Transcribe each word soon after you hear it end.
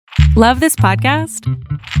Love this podcast?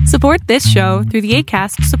 Support this show through the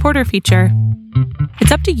Acast supporter feature.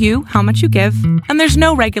 It's up to you how much you give, and there's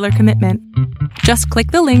no regular commitment. Just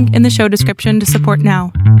click the link in the show description to support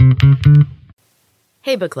now.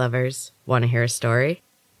 Hey book lovers, want to hear a story?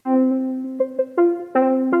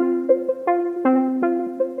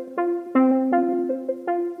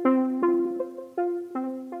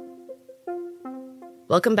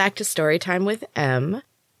 Welcome back to Storytime with Em.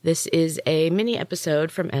 This is a mini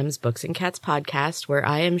episode from Em's Books and Cats podcast where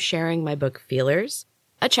I am sharing my book feelers,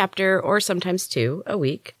 a chapter or sometimes two a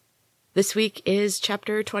week. This week is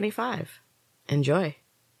chapter 25. Enjoy.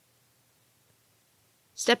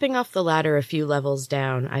 Stepping off the ladder a few levels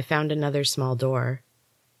down, I found another small door.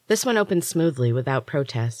 This one opened smoothly without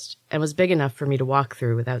protest and was big enough for me to walk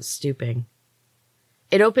through without stooping.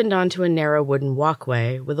 It opened onto a narrow wooden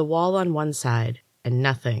walkway with a wall on one side and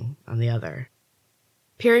nothing on the other.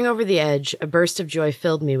 Peering over the edge, a burst of joy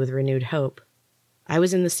filled me with renewed hope. I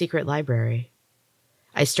was in the secret library.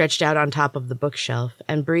 I stretched out on top of the bookshelf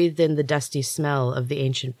and breathed in the dusty smell of the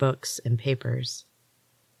ancient books and papers.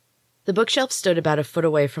 The bookshelf stood about a foot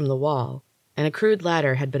away from the wall, and a crude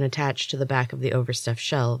ladder had been attached to the back of the overstuffed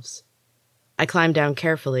shelves. I climbed down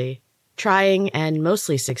carefully, trying and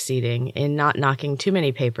mostly succeeding in not knocking too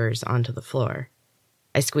many papers onto the floor.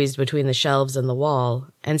 I squeezed between the shelves and the wall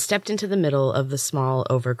and stepped into the middle of the small,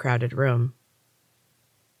 overcrowded room.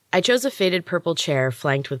 I chose a faded purple chair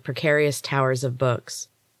flanked with precarious towers of books.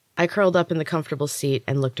 I curled up in the comfortable seat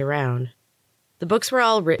and looked around. The books were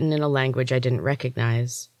all written in a language I didn't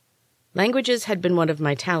recognize. Languages had been one of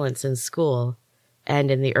my talents in school,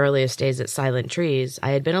 and in the earliest days at Silent Trees, I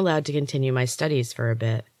had been allowed to continue my studies for a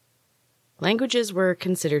bit. Languages were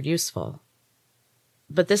considered useful.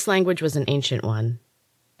 But this language was an ancient one.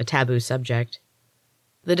 A taboo subject.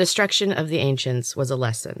 The destruction of the ancients was a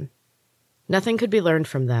lesson. Nothing could be learned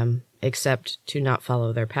from them, except to not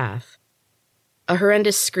follow their path. A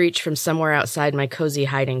horrendous screech from somewhere outside my cozy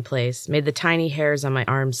hiding place made the tiny hairs on my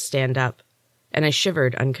arms stand up, and I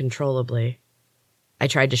shivered uncontrollably. I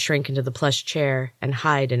tried to shrink into the plush chair and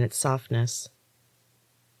hide in its softness.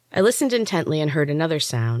 I listened intently and heard another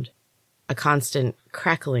sound, a constant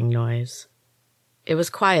crackling noise. It was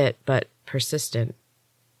quiet, but persistent.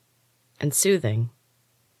 And soothing.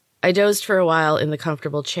 I dozed for a while in the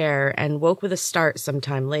comfortable chair and woke with a start some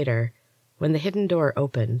time later, when the hidden door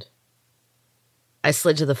opened. I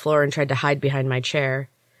slid to the floor and tried to hide behind my chair.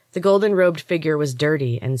 The golden-robed figure was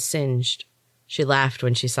dirty and singed. She laughed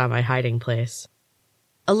when she saw my hiding place.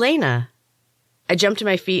 "Elena!" I jumped to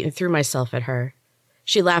my feet and threw myself at her.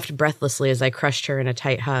 She laughed breathlessly as I crushed her in a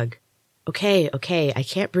tight hug. Okay, I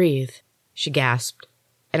can't breathe," she gasped,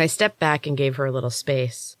 and I stepped back and gave her a little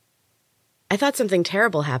space. "I thought something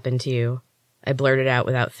terrible happened to you," I blurted out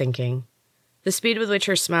without thinking. The speed with which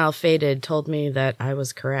her smile faded told me that I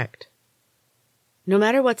was correct. "No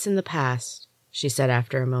matter what's in the past," she said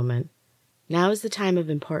after a moment, "now is the time of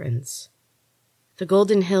importance. The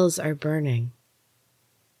Golden Hills are burning."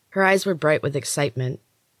 Her eyes were bright with excitement.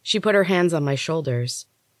 She put her hands on my shoulders.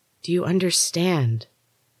 "Do you understand?"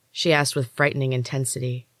 she asked with frightening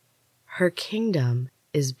intensity. "Her kingdom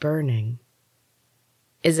is burning."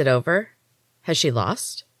 "Is it over? Has she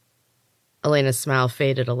lost?" Elena's smile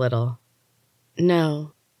faded a little.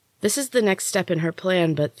 "No. This is the next step in her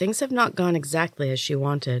plan, but things have not gone exactly as she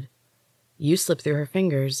wanted. You slipped through her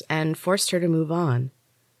fingers and forced her to move on.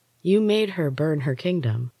 You made her burn her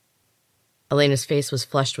kingdom." Elena's face was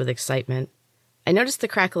flushed with excitement. I noticed the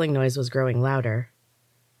crackling noise was growing louder.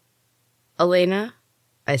 "Elena,"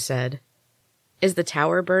 I said, "is the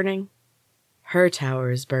tower burning?" "Her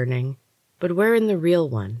tower is burning, but we're in the real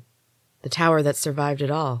one. The tower that survived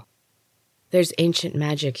it all. There's ancient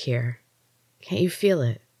magic here. Can't you feel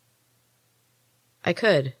it?" I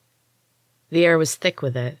could. The air was thick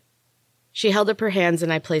with it. She held up her hands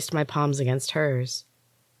and I placed my palms against hers.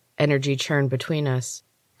 Energy churned between us,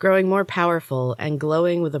 growing more powerful and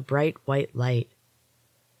glowing with a bright white light.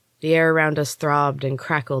 The air around us throbbed and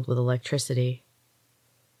crackled with electricity.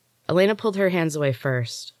 Elena pulled her hands away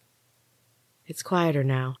first. "It's quieter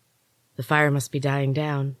now. The fire must be dying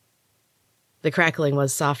down." The crackling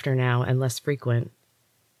was softer now and less frequent.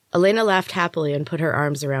 Elena laughed happily and put her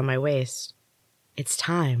arms around my waist. "It's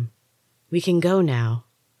time. We can go now."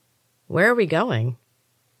 "Where are we going?"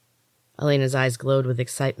 Elena's eyes glowed with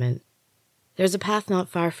excitement. "There's a path not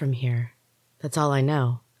far from here. That's all I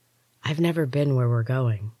know. I've never been where we're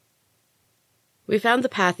going." We found the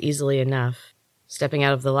path easily enough. Stepping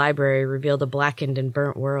out of the library revealed a blackened and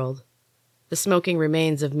burnt world, the smoking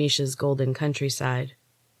remains of Misha's golden countryside.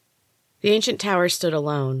 The ancient tower stood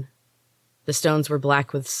alone. The stones were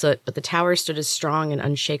black with soot, but the tower stood as strong and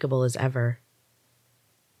unshakable as ever.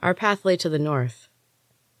 Our path lay to the north.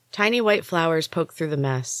 Tiny white flowers poked through the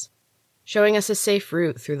mess, showing us a safe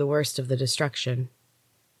route through the worst of the destruction.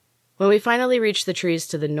 When we finally reached the trees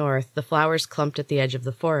to the north, the flowers clumped at the edge of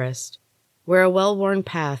the forest, where a well-worn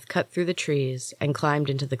path cut through the trees and climbed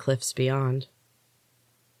into the cliffs beyond.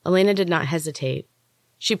 Elena did not hesitate.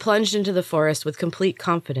 She plunged into the forest with complete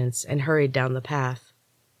confidence and hurried down the path.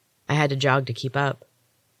 I had to jog to keep up.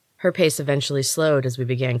 Her pace eventually slowed as we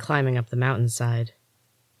began climbing up the mountainside.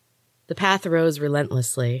 The path rose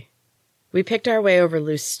relentlessly. We picked our way over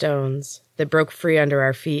loose stones that broke free under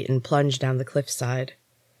our feet and plunged down the cliffside.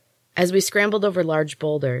 As we scrambled over large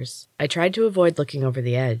boulders, I tried to avoid looking over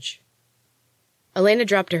the edge. Elena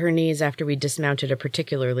dropped to her knees after we dismounted a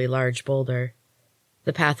particularly large boulder.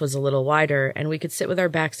 The path was a little wider, and we could sit with our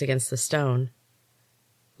backs against the stone.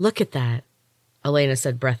 "Look at that," Elena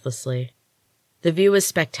said breathlessly. The view was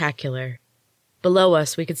spectacular. Below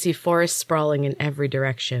us, we could see forests sprawling in every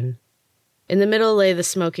direction. In the middle lay the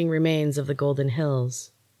smoking remains of the Golden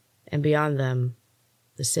Hills, and beyond them,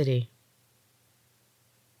 the city.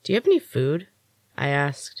 "Do you have any food?" I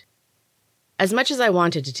asked. As much as I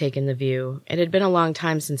wanted to take in the view, it had been a long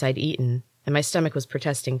time since I'd eaten, and my stomach was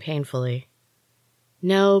protesting painfully.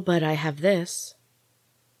 "No, but I have this."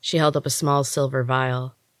 She held up a small silver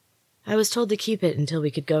vial. "I was told to keep it until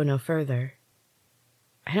we could go no further."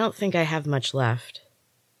 "I don't think I have much left."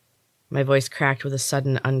 My voice cracked with a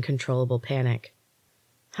sudden, uncontrollable panic.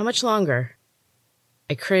 "How much longer?"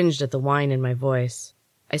 I cringed at the whine in my voice.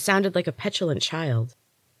 I sounded like a petulant child.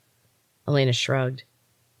 Elena shrugged.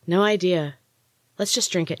 "No idea. Let's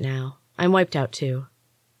just drink it now. I'm wiped out too."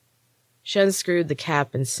 She unscrewed the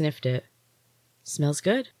cap and sniffed it. "Smells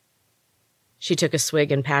good." She took a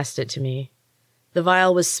swig and passed it to me. The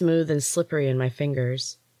vial was smooth and slippery in my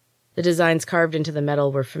fingers. The designs carved into the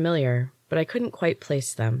metal were familiar, but I couldn't quite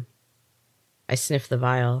place them. I sniffed the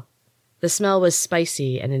vial. The smell was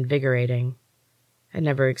spicy and invigorating. I'd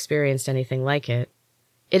never experienced anything like it.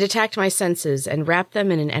 It attacked my senses and wrapped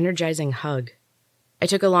them in an energizing hug. I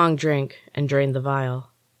took a long drink and drained the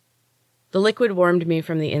vial. The liquid warmed me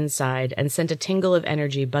from the inside and sent a tingle of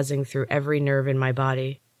energy buzzing through every nerve in my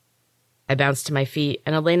body. I bounced to my feet,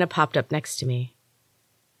 and Elena popped up next to me.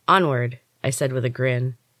 "Onward," I said with a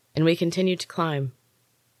grin, and we continued to climb.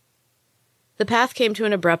 The path came to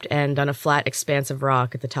an abrupt end on a flat expanse of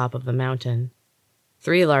rock at the top of the mountain.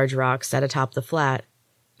 3 large rocks sat atop the flat,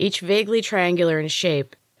 each vaguely triangular in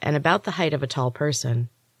shape and about the height of a tall person.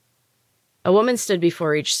 A woman stood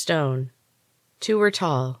before each stone. 2 were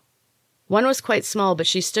tall. One was quite small, but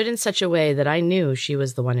she stood in such a way that I knew she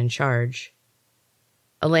was the one in charge.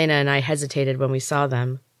 Elena and I hesitated when we saw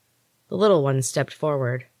them. The little one stepped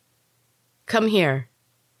forward. "Come here,"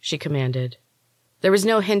 she commanded. There was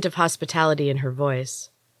no hint of hospitality in her voice.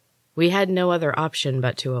 We had no other option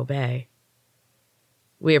but to obey.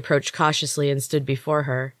 We approached cautiously and stood before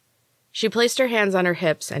her. She placed her hands on her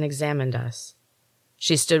hips and examined us.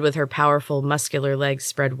 She stood with her powerful, muscular legs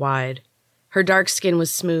spread wide. Her dark skin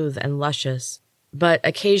was smooth and luscious, but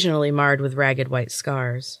occasionally marred with ragged white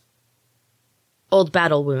scars. "Old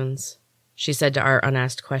battle wounds," she said to our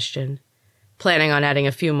unasked question. "Planning on adding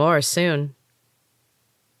a few more soon."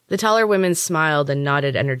 The taller women smiled and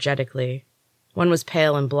nodded energetically. One was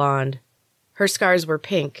pale and blonde. Her scars were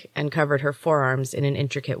pink and covered her forearms in an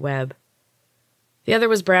intricate web. The other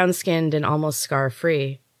was brown-skinned and almost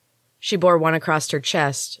scar-free. She bore one across her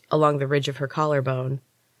chest, along the ridge of her collarbone.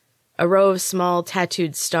 A row of small,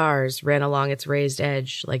 tattooed stars ran along its raised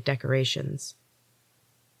edge like decorations.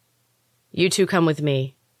 "You two come with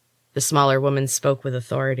me," the smaller woman spoke with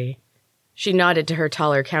authority. She nodded to her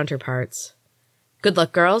taller counterparts. "Good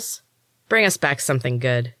luck, girls. Bring us back something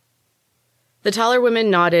good." The taller women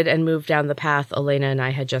nodded and moved down the path Elena and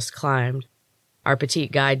I had just climbed. Our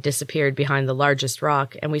petite guide disappeared behind the largest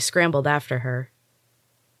rock, and we scrambled after her.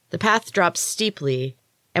 The path dropped steeply,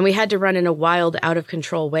 and we had to run in a wild,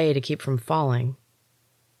 out-of-control way to keep from falling.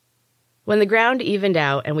 When the ground evened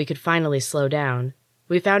out and we could finally slow down,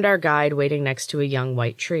 we found our guide waiting next to a young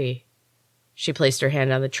white tree. She placed her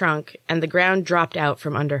hand on the trunk, and the ground dropped out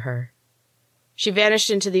from under her. She vanished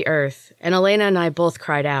into the earth, and Elena and I both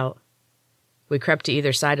cried out. We crept to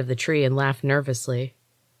either side of the tree and laughed nervously.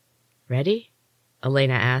 "Ready?"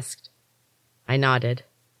 Elena asked. I nodded.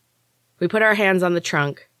 We put our hands on the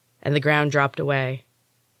trunk, and the ground dropped away.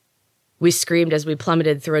 We screamed as we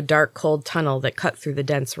plummeted through a dark, cold tunnel that cut through the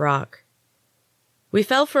dense rock. We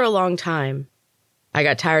fell for a long time. I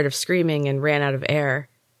got tired of screaming and ran out of air.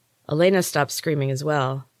 Elena stopped screaming as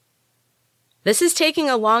well. "This is taking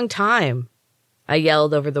a long time," I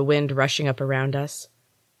yelled over the wind rushing up around us.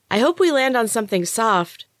 I hope we land on something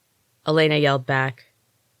soft, Elena yelled back.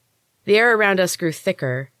 The air around us grew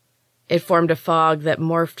thicker. It formed a fog that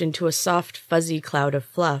morphed into a soft, fuzzy cloud of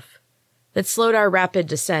fluff that slowed our rapid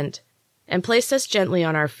descent and placed us gently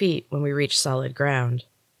on our feet when we reached solid ground.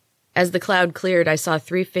 As the cloud cleared, I saw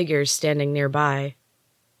 3 figures standing nearby.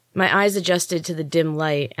 My eyes adjusted to the dim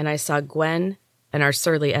light, and I saw Gwen and our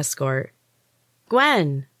surly escort.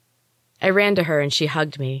 Gwen! I ran to her, and she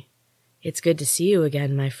hugged me. It's good to see you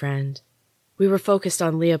again, my friend. We were focused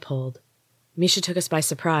on Leopold. Misha took us by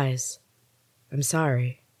surprise. I'm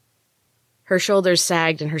sorry. Her shoulders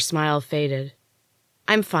sagged, and her smile faded.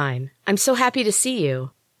 I'm fine. I'm so happy to see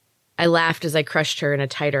you. I laughed as I crushed her in a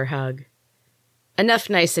tighter hug. Enough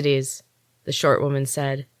niceties, the short woman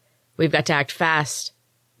said. We've got to act fast.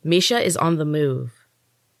 Misha is on the move.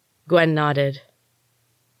 Gwen nodded.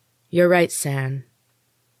 You're right, San.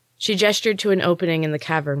 She gestured to an opening in the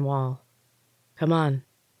cavern wall. Come on.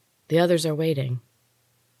 The others are waiting.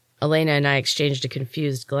 Elena and I exchanged a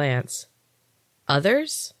confused glance.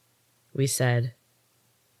 Others? We said.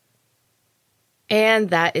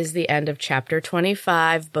 And that is the end of Chapter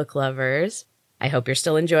 25, book lovers. I hope you're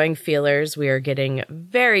still enjoying Feelers. We are getting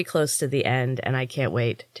very close to the end, and I can't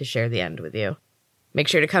wait to share the end with you. Make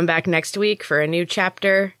sure to come back next week for a new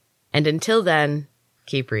chapter, and until then,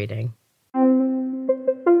 keep reading.